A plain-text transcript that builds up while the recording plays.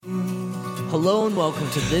Hello and welcome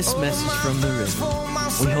to this message from the River.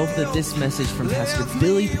 We hope that this message from Pastor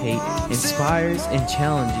Billy Pate inspires and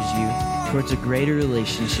challenges you towards a greater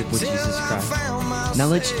relationship with Jesus Christ. Now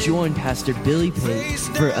let's join Pastor Billy Pate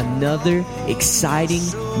for another exciting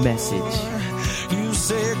message. You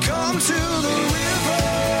say, come to the river,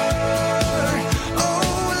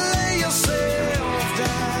 oh, lay yourself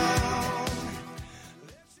down.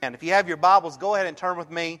 And if you have your Bibles, go ahead and turn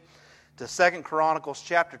with me to 2 Chronicles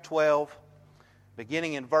chapter 12,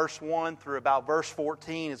 beginning in verse 1 through about verse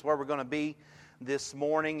 14 is where we're going to be this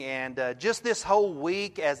morning. And just this whole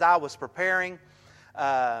week as I was preparing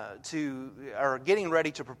getting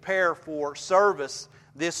ready to prepare for service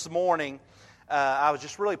this morning, I was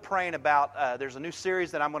just really praying about, there's a new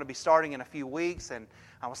series that I'm going to be starting in a few weeks, and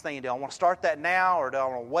I was thinking, do I want to start that now, or do I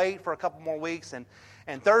want to wait for a couple more weeks? And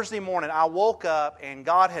Thursday morning, I woke up, and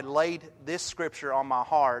God had laid this scripture on my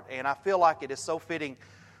heart, and I feel like it is so fitting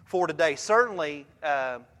for today. Certainly,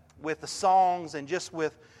 with the songs and just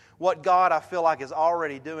with what God, I feel like, is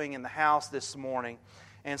already doing in the house this morning.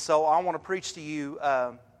 And so I want to preach to you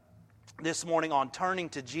this morning on turning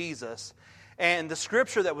to Jesus. And the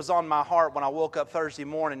scripture that was on my heart when I woke up Thursday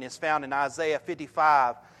morning is found in Isaiah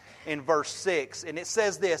 55 in verse 6. And it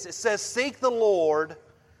says this, it says, "Seek the Lord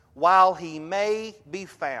while He may be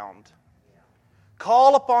found.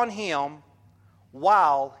 Call upon Him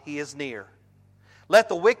while He is near. Let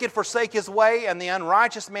the wicked forsake his way, and the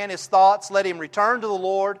unrighteous man his thoughts. Let him return to the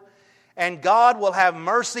Lord, and God will have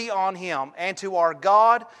mercy on him, and to our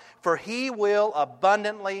God, for He will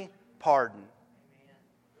abundantly pardon."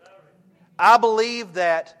 I believe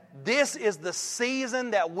that this is the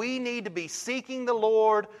season that we need to be seeking the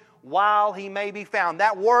Lord while He may be found.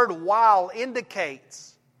 That word "while"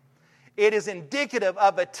 indicates, it is indicative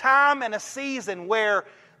of a time and a season where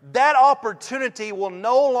that opportunity will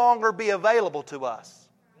no longer be available to us.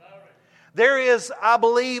 There is, I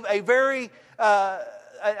believe, a very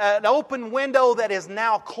an open window that is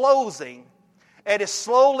now closing. It is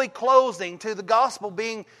slowly closing to the gospel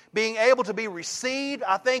being able to be received.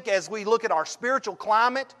 I think as we look at our spiritual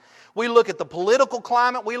climate, we look at the political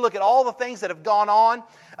climate, we look at all the things that have gone on.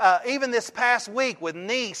 Even this past week with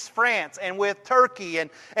Nice, France, and with Turkey, and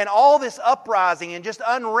all this uprising and just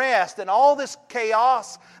unrest and all this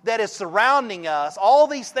chaos that is surrounding us, all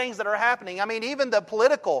these things that are happening. I mean, even the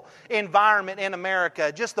political environment in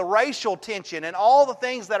America, just the racial tension and all the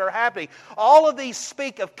things that are happening, all of these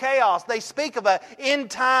speak of chaos. They speak of an end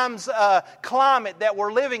times climate that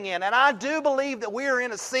we're living in. And I do believe that we are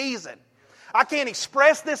in a season, I can't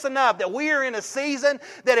express this enough, that we are in a season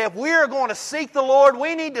that if we are going to seek the Lord,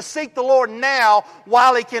 we need to seek the Lord now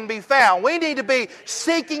while He can be found. We need to be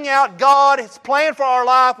seeking out God, His plan for our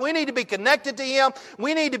life. We need to be connected to Him.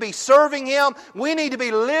 We need to be serving Him. We need to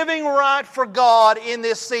be living right for God in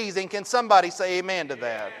this season. Can somebody say amen to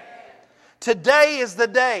that? Today is the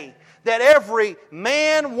day that every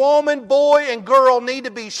man, woman, boy, and girl need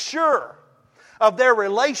to be sure of their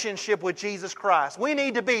relationship with Jesus Christ. We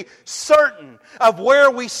need to be certain of where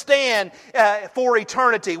we stand for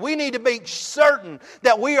eternity. We need to be certain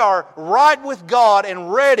that we are right with God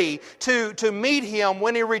and ready to meet Him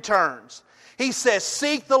when He returns. He says,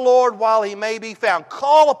 seek the Lord while He may be found.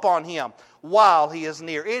 Call upon Him while He is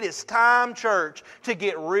near. It is time, church, to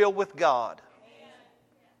get real with God.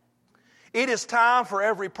 It is time for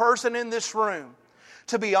every person in this room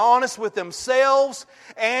to be honest with themselves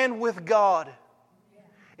and with God.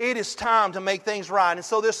 It is time to make things right. And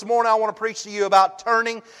so this morning I want to preach to you about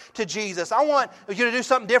turning to Jesus. I want you to do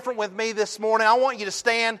something different with me this morning. I want you to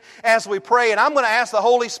stand as we pray. And I'm going to ask the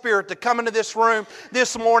Holy Spirit to come into this room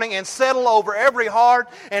this morning and settle over every heart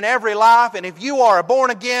and every life. And if you are a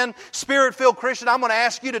born-again, Spirit-filled Christian, I'm going to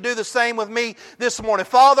ask you to do the same with me this morning.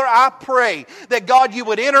 Father, I pray that God, You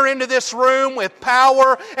would enter into this room with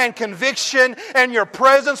power and conviction, and Your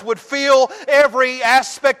presence would fill every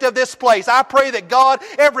aspect of this place. I pray that God,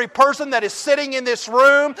 every person that is sitting in this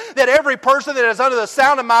room, that every person that is under the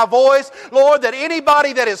sound of my voice, Lord, that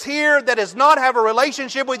anybody that is here that does not have a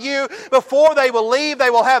relationship with You, before they will leave, they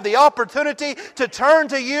will have the opportunity to turn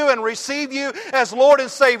to You and receive You as Lord and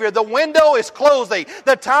Savior. The window is closing.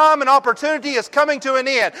 The time and opportunity is coming to an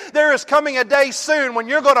end. There is coming a day soon when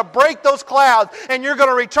You're going to break those clouds and You're going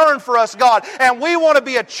to return for us, God. And we want to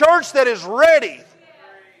be a church that is ready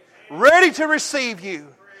to receive You,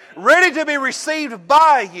 ready to be received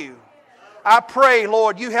by You. I pray,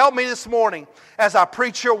 Lord, You help me this morning as I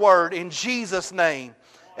preach Your word in Jesus' name.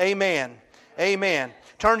 Amen. Amen.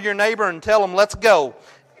 Turn to your neighbor and tell them, let's go,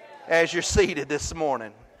 as you're seated this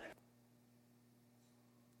morning.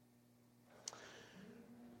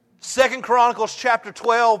 2 Chronicles chapter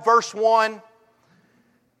 12, verse 1.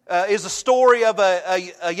 is a story of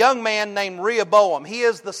a young man named Rehoboam. He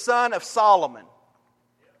is the son of Solomon.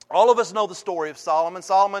 All of us know the story of Solomon.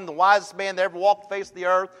 Solomon, the wisest man that ever walked the face of the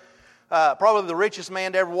earth. Probably the richest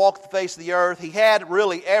man to ever walk the face of the earth. He had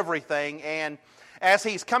really everything. And as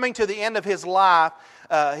he's coming to the end of his life,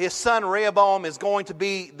 his son Rehoboam is going to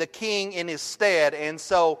be the king in his stead. And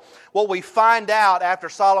so what we find out after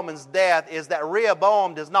Solomon's death is that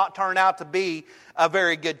Rehoboam does not turn out to be a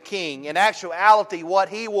very good king. In actuality, what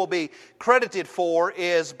he will be credited for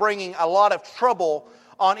is bringing a lot of trouble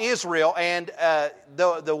on Israel, and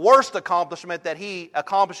the worst accomplishment that he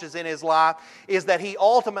accomplishes in his life is that he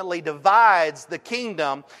ultimately divides the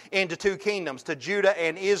kingdom into two kingdoms, to Judah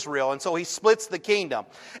and Israel, and so he splits the kingdom.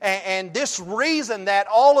 And this reason that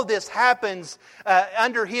all of this happens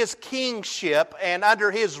under his kingship and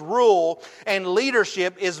under his rule and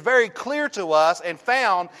leadership is very clear to us and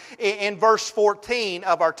found in verse 14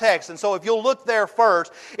 of our text. And so if you'll look there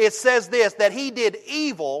first, it says this, that he did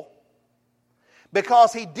evil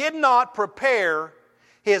because he did not prepare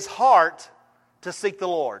his heart to seek the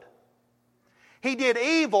Lord. He did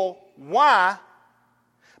evil. Why?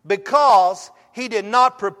 Because he did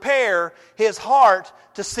not prepare his heart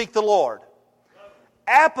to seek the Lord.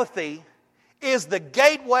 Apathy is the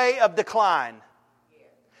gateway of decline.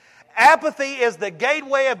 Apathy is the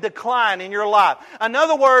gateway of decline in your life. In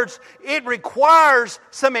other words, it requires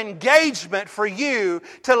some engagement for you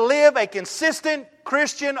to live a consistent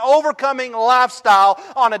Christian overcoming lifestyle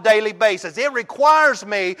on a daily basis. It requires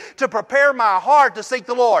me to prepare my heart to seek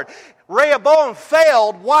the Lord. Rehoboam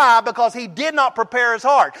failed. Why? Because he did not prepare his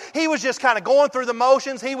heart. He was just kind of going through the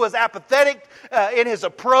motions. He was apathetic in his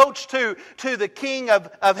approach to the King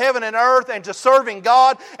of heaven and earth and to serving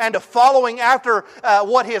God and to following after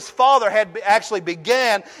what his father had actually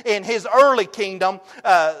began in his early kingdom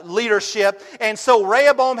leadership. And so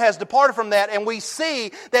Rehoboam has departed from that, and we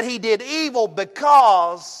see that he did evil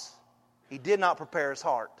because he did not prepare his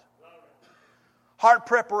heart. Heart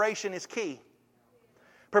preparation is key.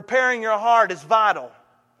 Preparing your heart is vital.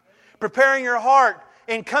 Preparing your heart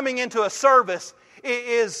in coming into a service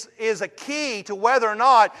is a key to whether or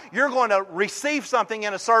not you're going to receive something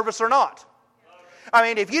in a service or not. I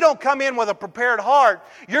mean, if you don't come in with a prepared heart,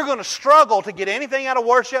 you're going to struggle to get anything out of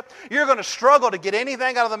worship. You're going to struggle to get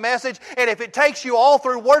anything out of the message. And if it takes you all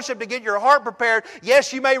through worship to get your heart prepared,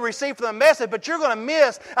 yes, you may receive from the message, but you're going to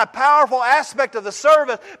miss a powerful aspect of the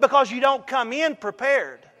service because you don't come in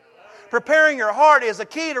prepared. Preparing your heart is a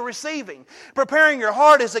key to receiving. Preparing your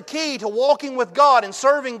heart is a key to walking with God and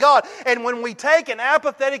serving God. And when we take an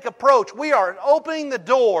apathetic approach, we are opening the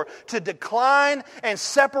door to decline and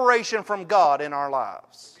separation from God in our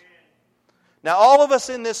lives. Now, all of us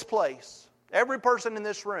in this place, every person in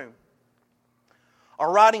this room,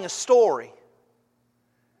 are writing a story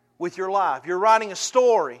with your life. You're writing a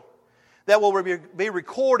story that will be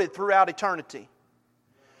recorded throughout eternity.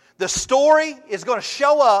 The story is going to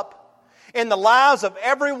show up in the lives of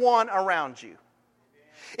everyone around you.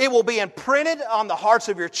 It will be imprinted on the hearts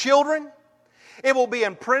of your children. It will be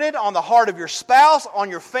imprinted on the heart of your spouse, on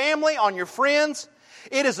your family, on your friends.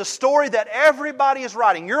 It is a story that everybody is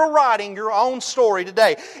writing. You're writing your own story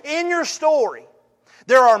today. In your story,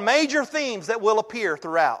 there are major themes that will appear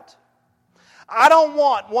throughout. I don't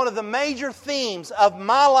want one of the major themes of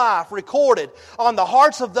my life recorded on the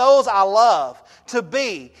hearts of those I love to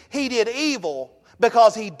be, he did evil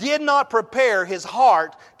because he did not prepare his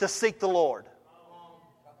heart to seek the Lord.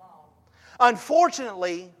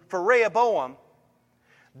 Unfortunately for Rehoboam,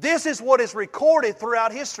 this is what is recorded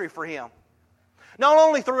throughout history for him. Not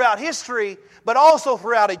only throughout history, but also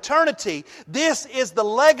throughout eternity. This is the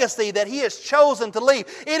legacy that he has chosen to leave.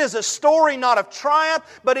 It is a story not of triumph,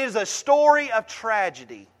 but it is a story of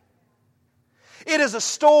tragedy. It is a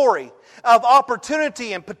story of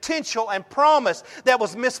opportunity and potential and promise that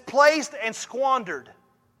was misplaced and squandered.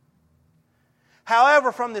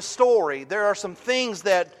 However, from this story, there are some things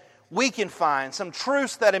that we can find, some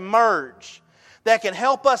truths that emerge that can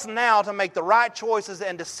help us now to make the right choices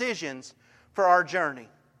and decisions for our journey.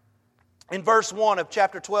 In verse 1 of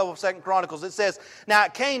chapter 12 of 2 Chronicles, it says, "Now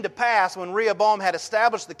it came to pass when Rehoboam had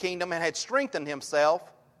established the kingdom and had strengthened himself,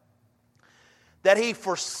 that he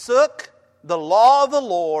forsook the law of the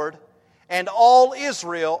Lord and all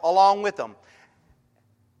Israel along with him."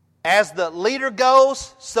 As the leader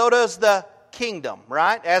goes, so does the kingdom,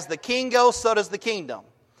 right? As the king goes, so does the kingdom.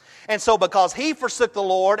 And so because he forsook the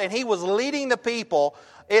Lord and he was leading the people,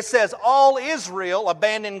 it says all Israel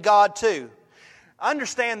abandoned God too.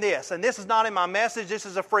 Understand this, and this is not in my message, this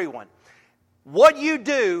is a free one. What you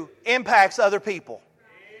do impacts other people.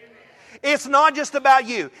 It's not just about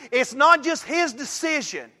you. It's not just his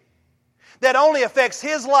decision that only affects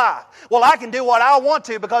his life. Well, I can do what I want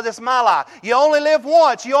to because it's my life. You only live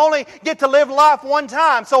once. You only get to live life one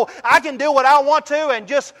time. So I can do what I want to and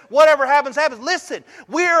just whatever happens, happens. Listen,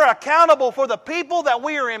 we are accountable for the people that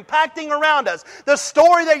we are impacting around us. The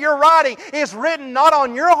story that you're writing is written not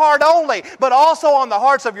on your heart only, but also on the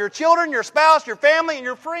hearts of your children, your spouse, your family, and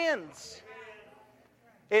your friends.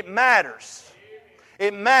 It matters.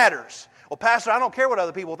 It matters. Well, Pastor, I don't care what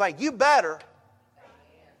other people think. You better.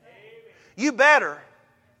 You better.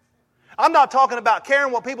 I'm not talking about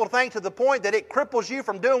caring what people think to the point that it cripples you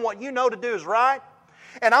from doing what you know to do is right.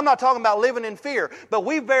 And I'm not talking about living in fear. But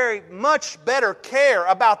we very much better care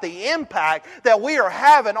about the impact that we are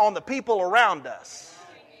having on the people around us.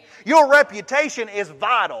 Your reputation is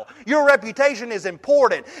vital. Your reputation is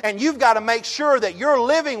important. And you've got to make sure that you're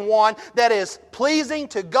living one that is pleasing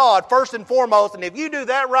to God first and foremost. And if you do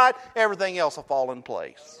that right, everything else will fall in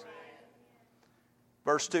place.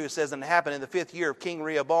 Verse 2 says, and it happened in the 5th year of King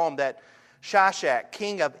Rehoboam that Shishak,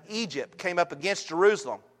 king of Egypt, came up against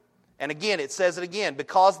Jerusalem. And again, it says it again,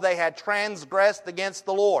 because they had transgressed against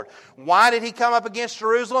the Lord. Why did he come up against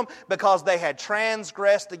Jerusalem? Because they had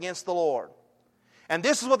transgressed against the Lord. And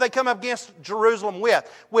this is what they come up against Jerusalem with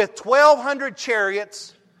 1,200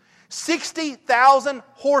 chariots, 60,000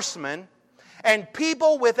 horsemen, and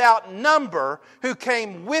people without number who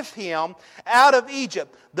came with him out of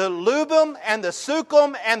Egypt. The Lubim and the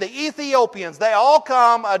Sukkim and the Ethiopians, they all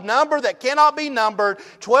come, a number that cannot be numbered,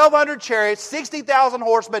 1,200 chariots, 60,000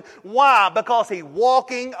 horsemen. Why? Because he's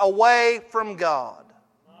walking away from God.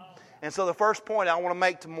 And so the first point I want to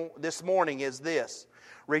make this morning is this.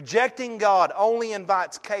 Rejecting God only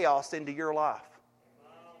invites chaos into your life.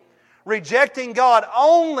 Rejecting God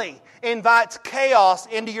only invites chaos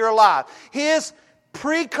into your life. His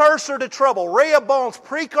precursor to trouble, Rehoboam's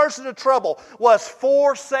precursor to trouble, was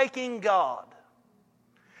forsaking God.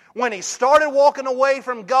 When he started walking away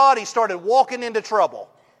from God, he started walking into trouble.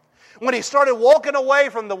 When he started walking away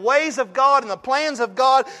from the ways of God and the plans of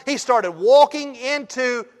God, he started walking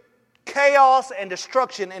into chaos and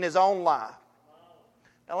destruction in his own life.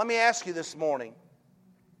 Now let me ask you this morning,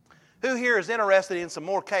 who here is interested in some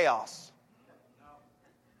more chaos?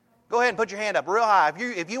 Go ahead and put your hand up real high.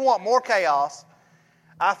 If you want more chaos,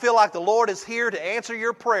 I feel like the Lord is here to answer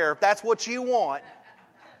your prayer if that's what you want.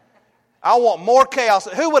 I want more chaos.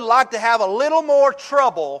 Who would like to have a little more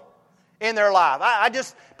trouble in their life?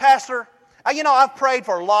 Pastor, I've prayed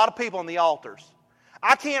for a lot of people in the altars.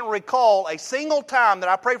 I can't recall a single time that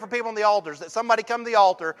I prayed for people in the altars that somebody come to the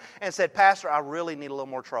altar and said, Pastor, I really need a little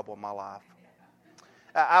more trouble in my life.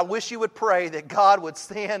 I wish you would pray that God would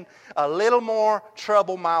send a little more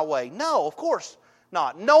trouble my way. No, of course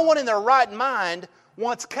not. No one in their right mind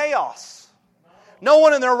wants chaos. No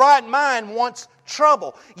one in their right mind wants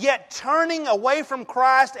trouble. Yet turning away from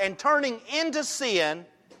Christ and turning into sin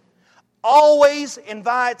always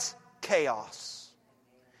invites chaos.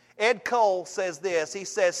 Ed Cole says this. He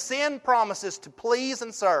says, sin promises to please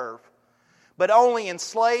and serve, but only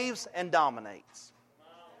enslaves and dominates.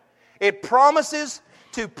 It promises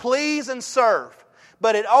to please and serve,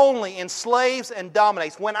 but it only enslaves and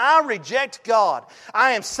dominates. When I reject God,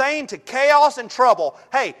 I am saying to chaos and trouble,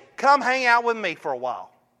 hey, come hang out with me for a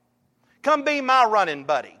while. Come be my running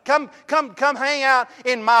buddy. Come hang out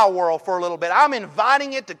in my world for a little bit. I'm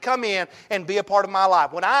inviting it to come in and be a part of my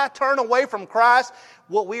life. When I turn away from Christ,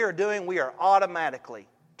 what we are doing, we are automatically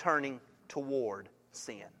turning toward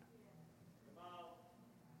sin.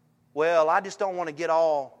 Well, I just don't want to get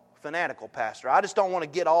all fanatical, Pastor. I just don't want to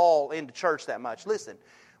get all into church that much. Listen,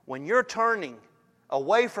 when you're turning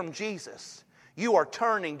away from Jesus, you are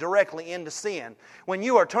turning directly into sin. When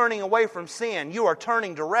you are turning away from sin, you are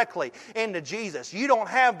turning directly into Jesus. You don't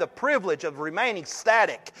have the privilege of remaining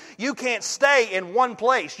static. You can't stay in one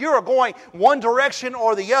place. You are going one direction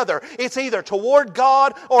or the other. It's either toward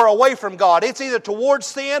God or away from God. It's either toward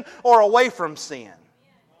sin or away from sin.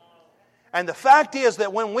 And the fact is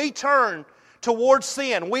that when we turn towards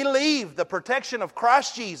sin, we leave the protection of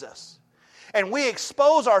Christ Jesus and we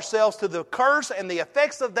expose ourselves to the curse and the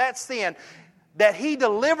effects of that sin that He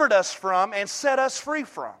delivered us from and set us free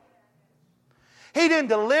from. He didn't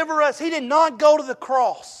deliver us. He did not go to the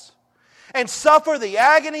cross and suffer the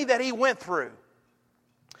agony that He went through.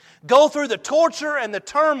 Go through the torture and the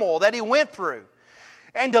turmoil that He went through.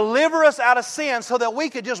 And deliver us out of sin so that we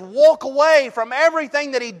could just walk away from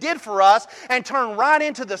everything that He did for us and turn right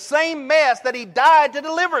into the same mess that He died to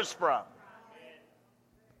deliver us from.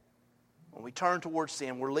 When we turn towards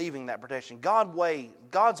sin, we're leaving that protection.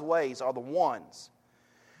 God's ways are the ones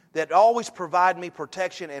that always provide me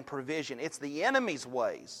protection and provision. It's the enemy's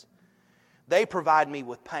ways. They provide me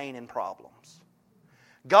with pain and problems.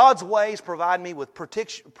 God's ways provide me with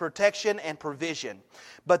protection and provision,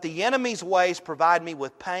 but the enemy's ways provide me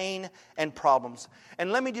with pain and problems.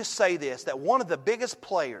 And let me just say this, that one of the biggest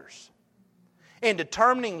players in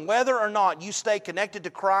determining whether or not you stay connected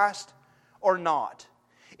to Christ or not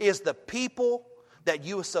is the people that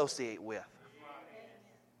you associate with.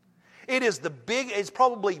 It's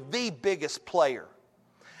probably the biggest player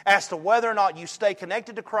as to whether or not you stay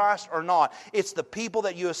connected to Christ or not. It's the people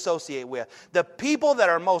that you associate with. The people that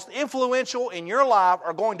are most influential in your life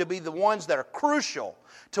are going to be the ones that are crucial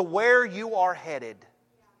to where you are headed.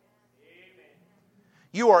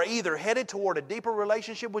 You are either headed toward a deeper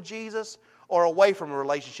relationship with Jesus or away from a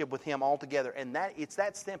relationship with Him altogether. And it's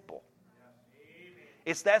that simple.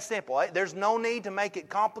 It's that simple. There's no need to make it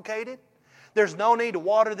complicated. There's no need to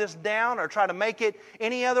water this down or try to make it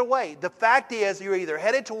any other way. The fact is, you're either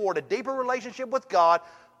headed toward a deeper relationship with God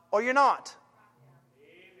or you're not.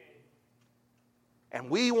 And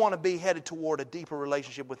we want to be headed toward a deeper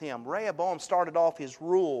relationship with Him. Rehoboam started off his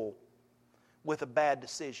rule with a bad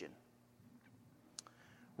decision.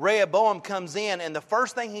 Rehoboam comes in, and the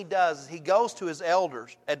first thing he does is he goes to his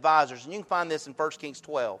elders, advisors, and you can find this in 1 Kings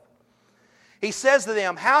 12. He says to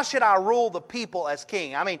them, how should I rule the people as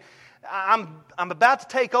king? I mean, I'm about to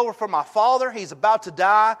take over for my father. He's about to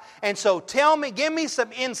die. And so give me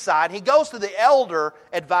some insight. He goes to the elder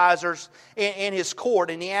advisors in his court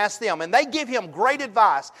and he asks them. And they give him great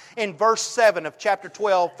advice in verse 7 of chapter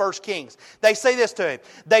 12, 1 Kings. They say this to him.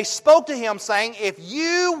 They spoke to him saying, if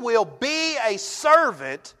you will be a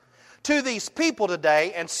servant to these people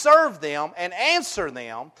today and serve them and answer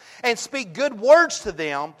them and speak good words to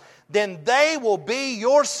them, then they will be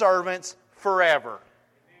your servants forever.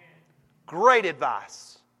 Great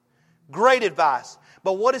advice. Great advice.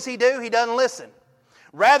 But what does he do? He doesn't listen.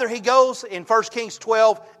 Rather, he goes in 1 Kings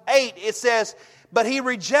 12, 8, it says, but he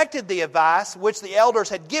rejected the advice which the elders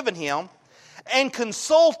had given him and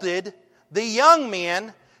consulted the young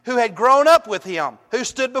men who had grown up with him, who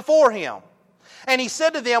stood before him. And he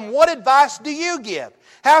said to them, what advice do you give?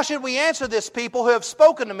 How should we answer this people who have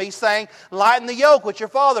spoken to me, saying, lighten the yoke which your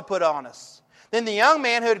father put on us? Then the young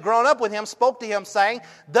man who had grown up with him spoke to him, saying,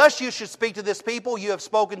 thus you should speak to this people you have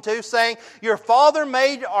spoken to, saying, your father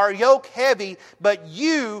made our yoke heavy, but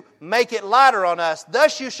you make it lighter on us.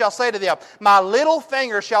 Thus you shall say to them, my little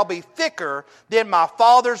finger shall be thicker than my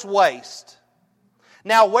father's waist.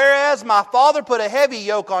 Now whereas my father put a heavy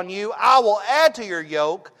yoke on you, I will add to your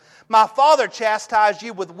yoke. My father chastised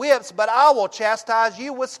you with whips, but I will chastise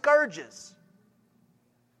you with scourges.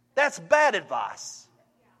 That's bad advice.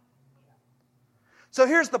 So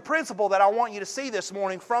here's the principle that I want you to see this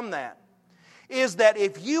morning from that. Is that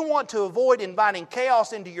if you want to avoid inviting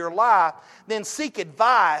chaos into your life, then seek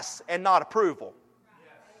advice and not approval.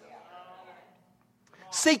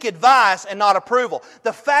 Seek advice and not approval.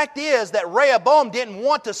 The fact is that Rehoboam didn't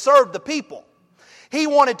want to serve the people. He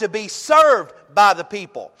wanted to be served by the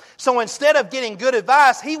people. So instead of getting good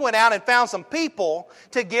advice, he went out and found some people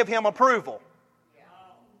to give him approval.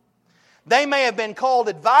 They may have been called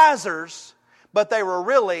advisors, but they were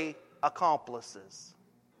really accomplices.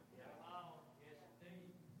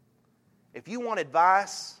 If you want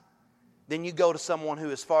advice, then you go to someone who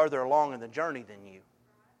is farther along in the journey than you.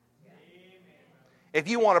 If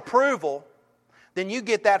you want approval, then you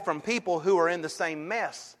get that from people who are in the same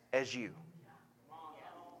mess as you.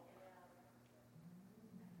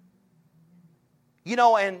 You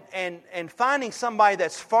know, and finding somebody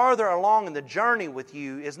that's farther along in the journey with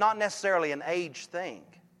you is not necessarily an age thing.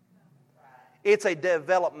 It's a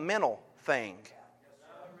developmental thing.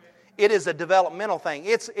 It is a developmental thing.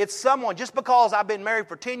 It's someone, just because I've been married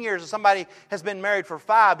for 10 years and somebody has been married for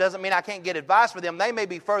 5 doesn't mean I can't get advice for them. They may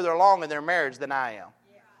be further along in their marriage than I am.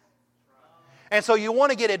 And so you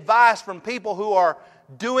want to get advice from people who are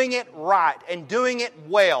doing it right and doing it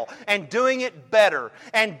well and doing it better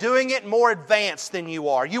and doing it more advanced than you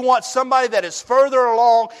are. You want somebody that is further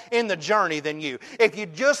along in the journey than you. If you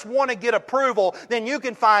just want to get approval, then you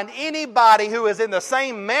can find anybody who is in the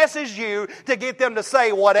same mess as you to get them to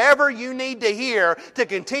say whatever you need to hear to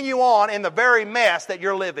continue on in the very mess that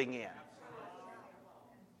you're living in.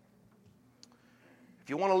 If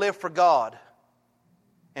you want to live for God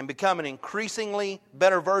and become an increasingly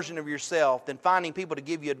better version of yourself, then finding people to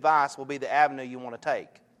give you advice will be the avenue you want to take.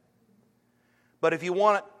 But if you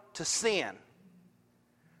want to sin,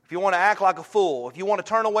 if you want to act like a fool, if you want to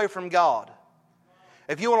turn away from God,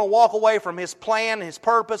 if you want to walk away from His plan, His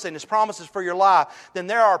purpose, and His promises for your life, then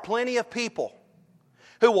there are plenty of people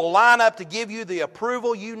who will line up to give you the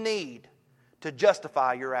approval you need to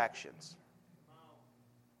justify your actions.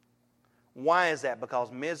 Why is that?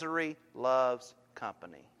 Because misery loves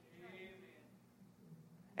company.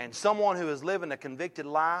 And someone who is living a convicted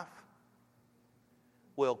life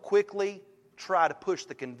will quickly try to push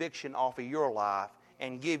the conviction off of your life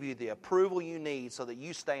and give you the approval you need so that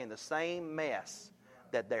you stay in the same mess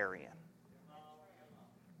that they're in.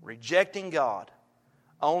 Rejecting God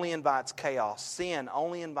only invites chaos. Sin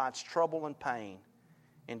only invites trouble and pain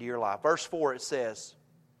into your life. Verse 4, it says,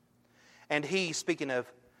 and he, speaking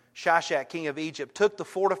of Shishak, king of Egypt, took the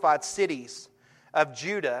fortified cities of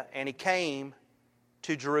Judah, and he came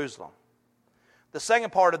to Jerusalem. The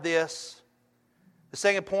second part of this, the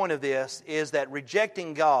second point of this, is that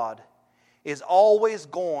rejecting God is always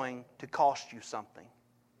going to cost you something.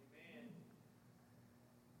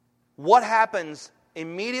 What happens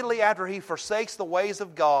immediately after he forsakes the ways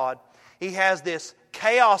of God? He has this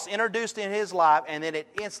chaos introduced in his life, and then it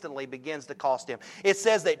instantly begins to cost him. It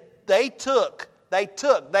says that they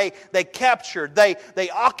captured, they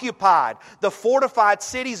occupied the fortified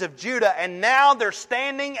cities of Judah, and now they're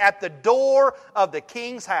standing at the door of the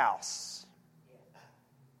king's house.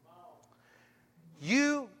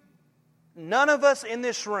 None of us in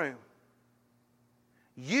this room,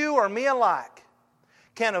 you or me alike,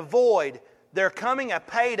 can avoid there coming a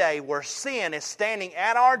payday where sin is standing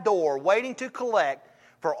at our door waiting to collect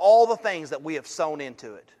for all the things that we have sown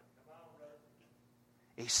into it.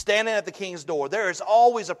 He's standing at the king's door. There is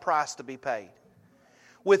always a price to be paid.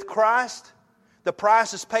 With Christ, the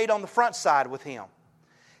price is paid on the front side with Him.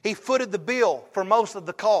 He footed the bill for most of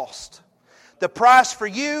the cost. The price for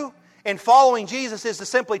you in following Jesus is to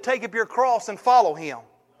simply take up your cross and follow Him.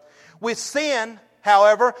 With sin,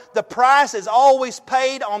 however, the price is always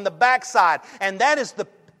paid on the backside, and that is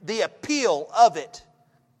the appeal of it.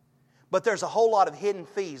 But there's a whole lot of hidden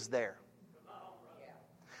fees there.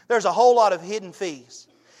 There's a whole lot of hidden fees.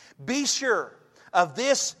 Be sure of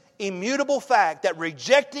this immutable fact that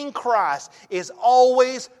rejecting Christ is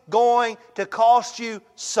always going to cost you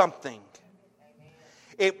something.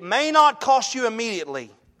 It may not cost you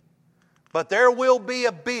immediately, but there will be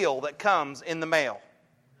a bill that comes in the mail.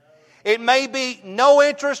 It may be no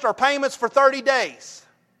interest or payments for 30 days.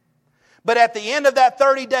 But at the end of that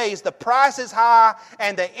 30 days, the price is high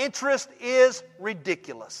and the interest is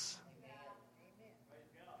ridiculous.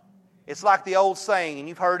 It's like the old saying, and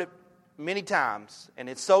you've heard it many times, and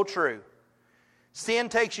it's so true. Sin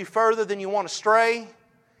takes you further than you want to stray.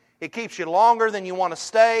 It keeps you longer than you want to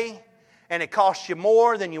stay. And it costs you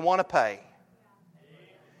more than you want to pay.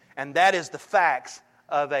 And that is the facts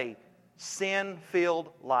of a sin-filled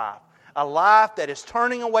life. A life that is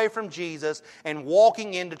turning away from Jesus and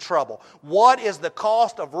walking into trouble. What is the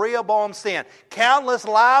cost of Rehoboam's sin? Countless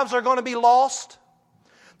lives are going to be lost.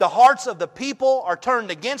 The hearts of the people are turned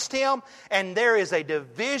against him, and there is a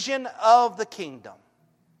division of the kingdom.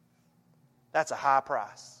 That's a high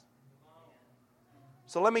price.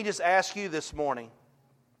 So let me just ask you this morning,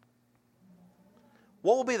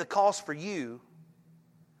 what will be the cost for you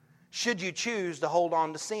should you choose to hold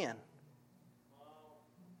on to sin?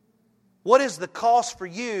 What is the cost for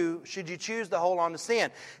you should you choose to hold on to sin?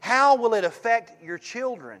 How will it affect your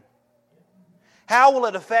children? How will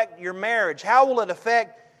it affect your marriage? How will it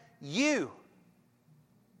affect you?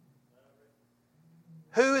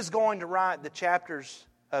 Who is going to write the chapters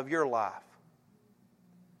of your life?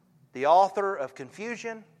 The author of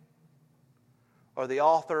confusion or the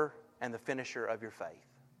author and the finisher of your faith?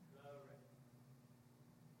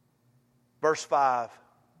 Verse 5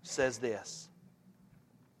 says this.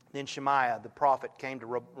 Then Shemaiah the prophet came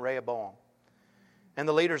to Rehoboam and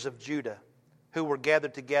the leaders of Judah who were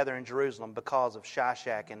gathered together in Jerusalem because of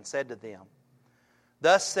Shishak, and said to them,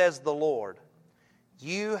 Thus says the Lord,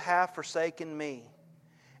 You have forsaken me,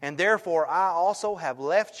 and therefore I also have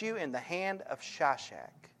left you in the hand of Shishak.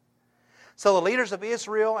 So the leaders of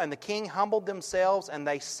Israel and the king humbled themselves, and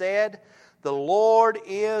they said, The Lord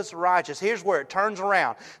is righteous. Here's where it turns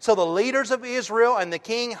around. So the leaders of Israel and the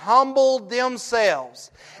king humbled themselves,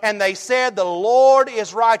 and they said, The Lord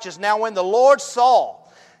is righteous. Now when the Lord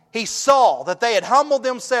He saw that they had humbled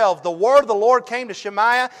themselves, the word of the Lord came to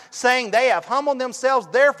Shemaiah, saying, They have humbled themselves,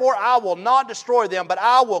 therefore I will not destroy them, but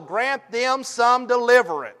I will grant them some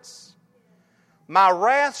deliverance. My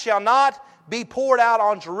wrath shall not be poured out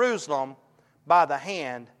on Jerusalem by the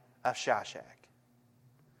hand of Shishak.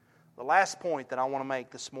 The last point that I want to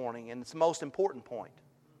make this morning, and it's the most important point,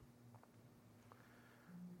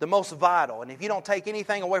 the most vital, and if you don't take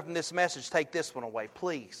anything away from this message, take this one away,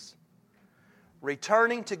 please.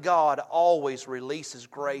 Returning to God always releases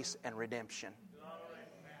grace and redemption.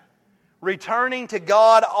 Returning to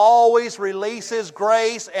God always releases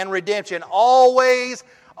grace and redemption. Always,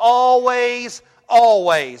 always,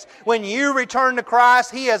 always. When you return to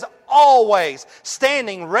Christ, He has always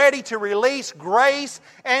standing ready to release grace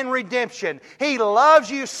and redemption. He loves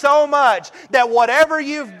you so much that whatever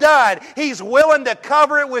you've done, He's willing to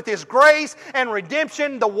cover it with His grace and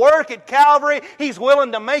redemption. The work at Calvary, He's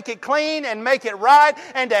willing to make it clean and make it right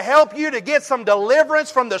and to help you to get some deliverance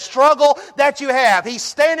from the struggle that you have. He's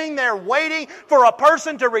standing there waiting for a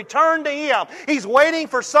person to return to Him. He's waiting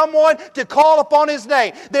for someone to call upon His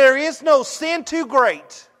name. There is no sin too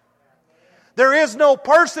great. There is no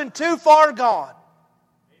person too far gone.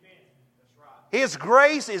 His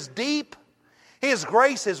grace is deep. His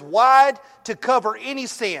grace is wide to cover any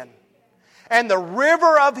sin. And the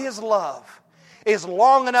river of His love is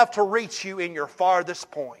long enough to reach you in your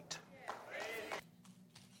farthest point.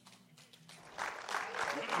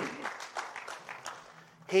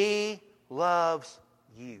 He loves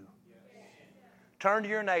you. Turn to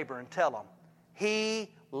your neighbor and tell him, He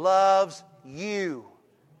loves you.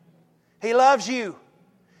 He loves you.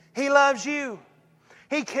 He loves you.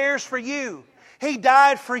 He cares for you. He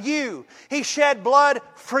died for you. He shed blood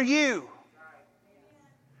for you.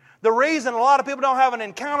 The reason a lot of people don't have an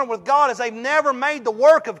encounter with God is they've never made the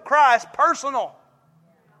work of Christ personal.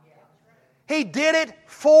 He did it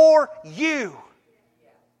for you.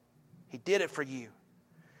 He did it for you.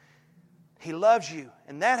 He loves you.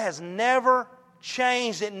 And that has never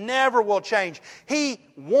changed. It never will change. He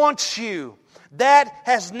wants you. That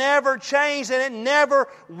has never changed and it never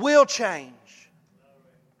will change.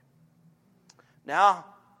 Now,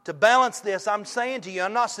 to balance this, I'm saying to you,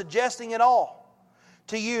 I'm not suggesting at all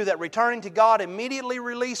to you that returning to God immediately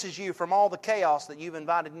releases you from all the chaos that you've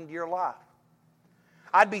invited into your life.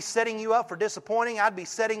 I'd be setting you up for disappointing. I'd be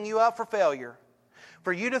setting you up for failure.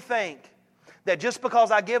 For you to think that just because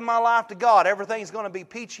I give my life to God, everything's going to be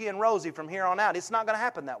peachy and rosy from here on out. It's not going to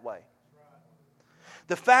happen that way.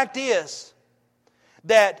 The fact is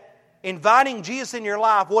that inviting Jesus in your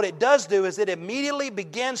life, what it does do is it immediately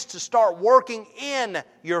begins to start working in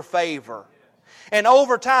your favor. And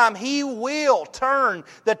over time, He will turn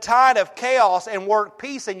the tide of chaos and work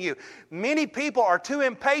peace in you. Many people are too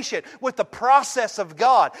impatient with the process of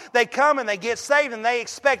God. They come and they get saved and they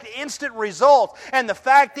expect instant results. And the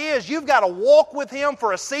fact is, you've got to walk with Him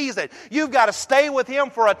for a season. You've got to stay with Him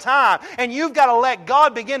for a time. And you've got to let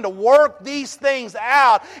God begin to work these things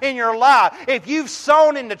out in your life. If you've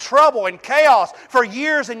sown into trouble and chaos for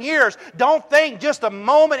years and years, don't think just a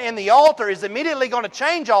moment in the altar is immediately going to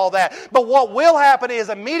change all that. But what will happen is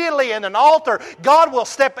immediately in an altar, God will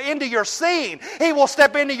step into your scene. He will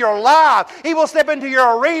step into your life. He will step into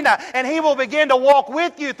your arena and He will begin to walk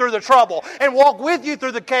with you through the trouble and walk with you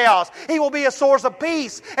through the chaos. He will be a source of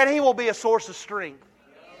peace and He will be a source of strength.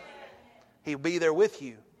 He'll be there with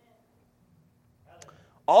you.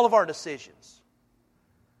 All of our decisions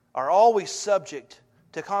are always subject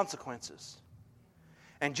to consequences.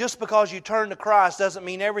 And just because you turn to Christ doesn't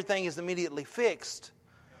mean everything is immediately fixed.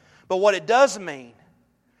 But what it does mean,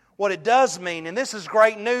 and this is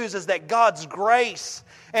great news, is that God's grace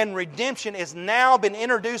and redemption has now been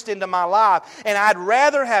introduced into my life. And I'd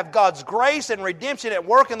rather have God's grace and redemption at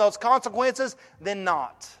work in those consequences than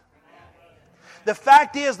not. The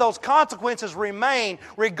fact is, those consequences remain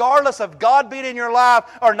regardless of God being in your life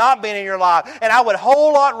or not being in your life. And I would a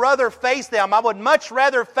whole lot rather face them. I would much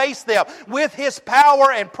rather face them with His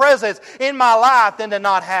power and presence in my life than to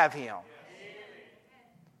not have Him.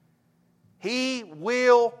 He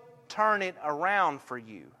will turn it around for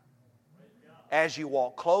you as you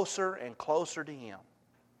walk closer and closer to Him.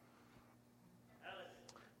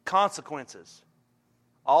 Consequences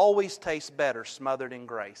always taste better smothered in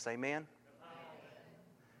grace. Amen?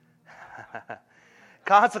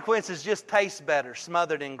 Consequences just taste better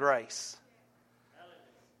smothered in grace.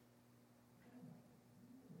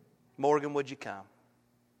 Morgan, would you come?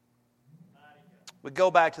 We go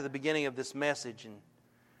back to the beginning of this message, and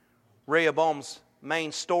Rehoboam's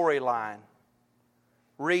main storyline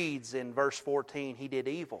reads in verse 14, he did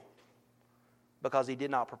evil because he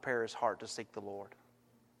did not prepare his heart to seek the Lord.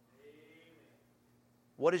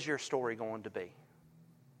 What is your story going to be?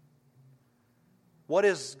 What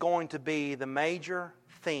is going to be the major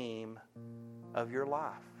theme of your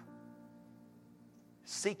life?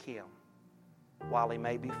 Seek Him while He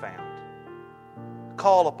may be found.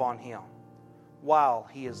 Call upon Him while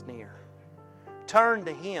He is near. Turn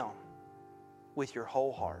to Him with your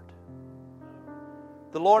whole heart.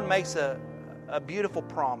 The Lord makes a beautiful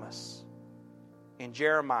promise in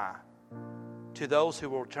Jeremiah to those who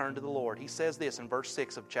will return to the Lord. He says this in verse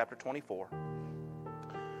 6 of chapter 24.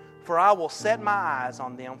 For I will set my eyes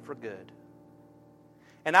on them for good,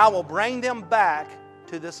 and I will bring them back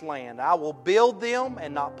to this land. I will build them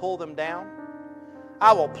and not pull them down.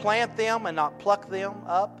 I will plant them and not pluck them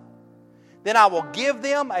up. Then I will give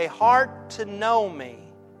them a heart to know me,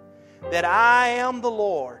 that I am the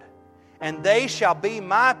Lord, and they shall be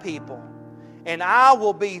my people, and I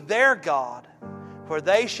will be their God, for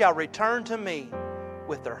they shall return to me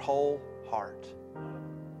with their whole heart.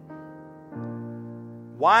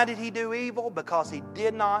 Why did he do evil? Because he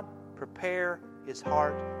did not prepare his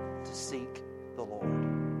heart to seek the Lord.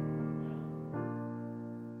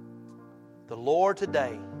 The Lord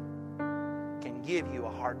today can give you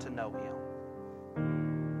a heart to know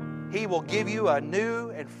Him. He will give you a new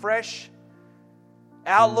and fresh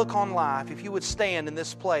outlook on life if you would stand in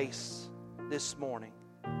this place this morning.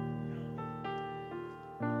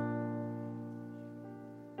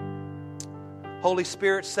 Holy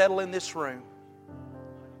Spirit, settle in this room.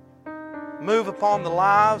 Move upon the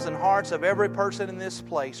lives and hearts of every person in this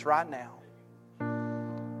place right now.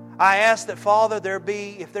 I ask that, Father,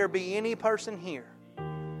 if there be any person here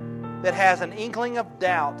that has an inkling of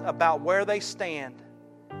doubt about where they stand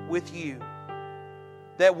with you,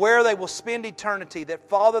 that where they will spend eternity, that,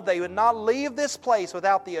 Father, they would not leave this place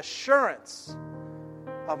without the assurance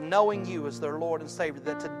of knowing you as their Lord and Savior,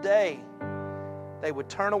 that today they would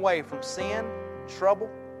turn away from sin, trouble,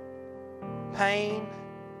 pain,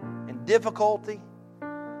 and difficulty,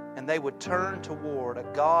 and they would turn toward a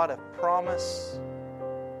God of promise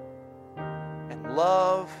and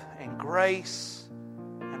love and grace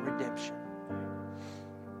and redemption.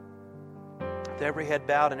 With every head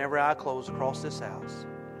bowed and every eye closed across this house,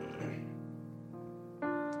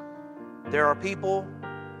 there are people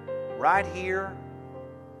right here,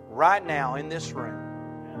 right now in this room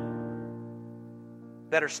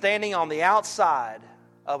that are standing on the outside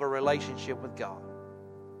of a relationship with God.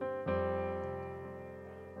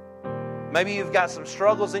 Maybe you've got some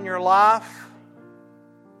struggles in your life.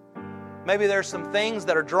 Maybe there's some things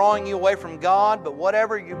that are drawing you away from God, but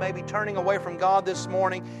whatever you may be turning away from God this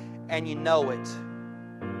morning, and you know it.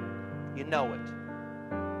 You know it.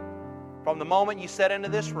 From the moment you set into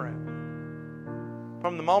this room,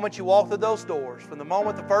 from the moment you walked through those doors, from the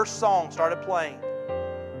moment the first song started playing,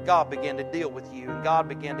 God began to deal with you, and God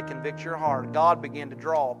began to convict your heart. God began to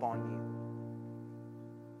draw upon you.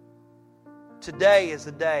 Today is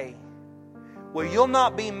the day where you'll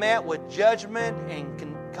not be met with judgment and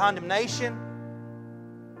condemnation,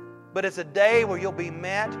 but it's a day where you'll be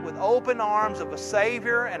met with open arms of a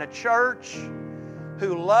Savior and a church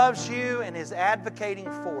who loves you and is advocating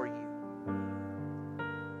for you.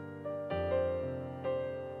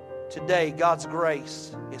 Today, God's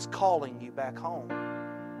grace is calling you back home.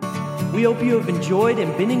 We hope you have enjoyed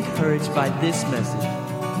and been encouraged by this message.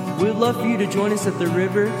 We would love for you to join us at the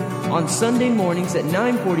River on Sunday mornings at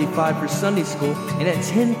 9:45 for Sunday school and at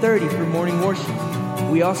 10:30 for morning worship.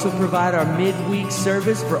 We also provide our midweek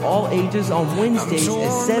service for all ages on Wednesdays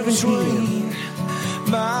at 7 p.m.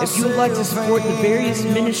 If you would like to support the various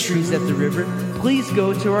ministries at the River, please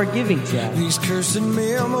go to our giving tab. We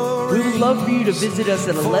would love for you to visit us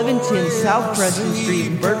at 1110 South Preston Street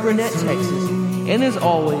in Burkburnett, Texas. And as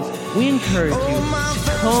always, we encourage you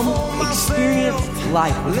to come experience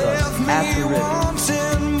life with us at the River.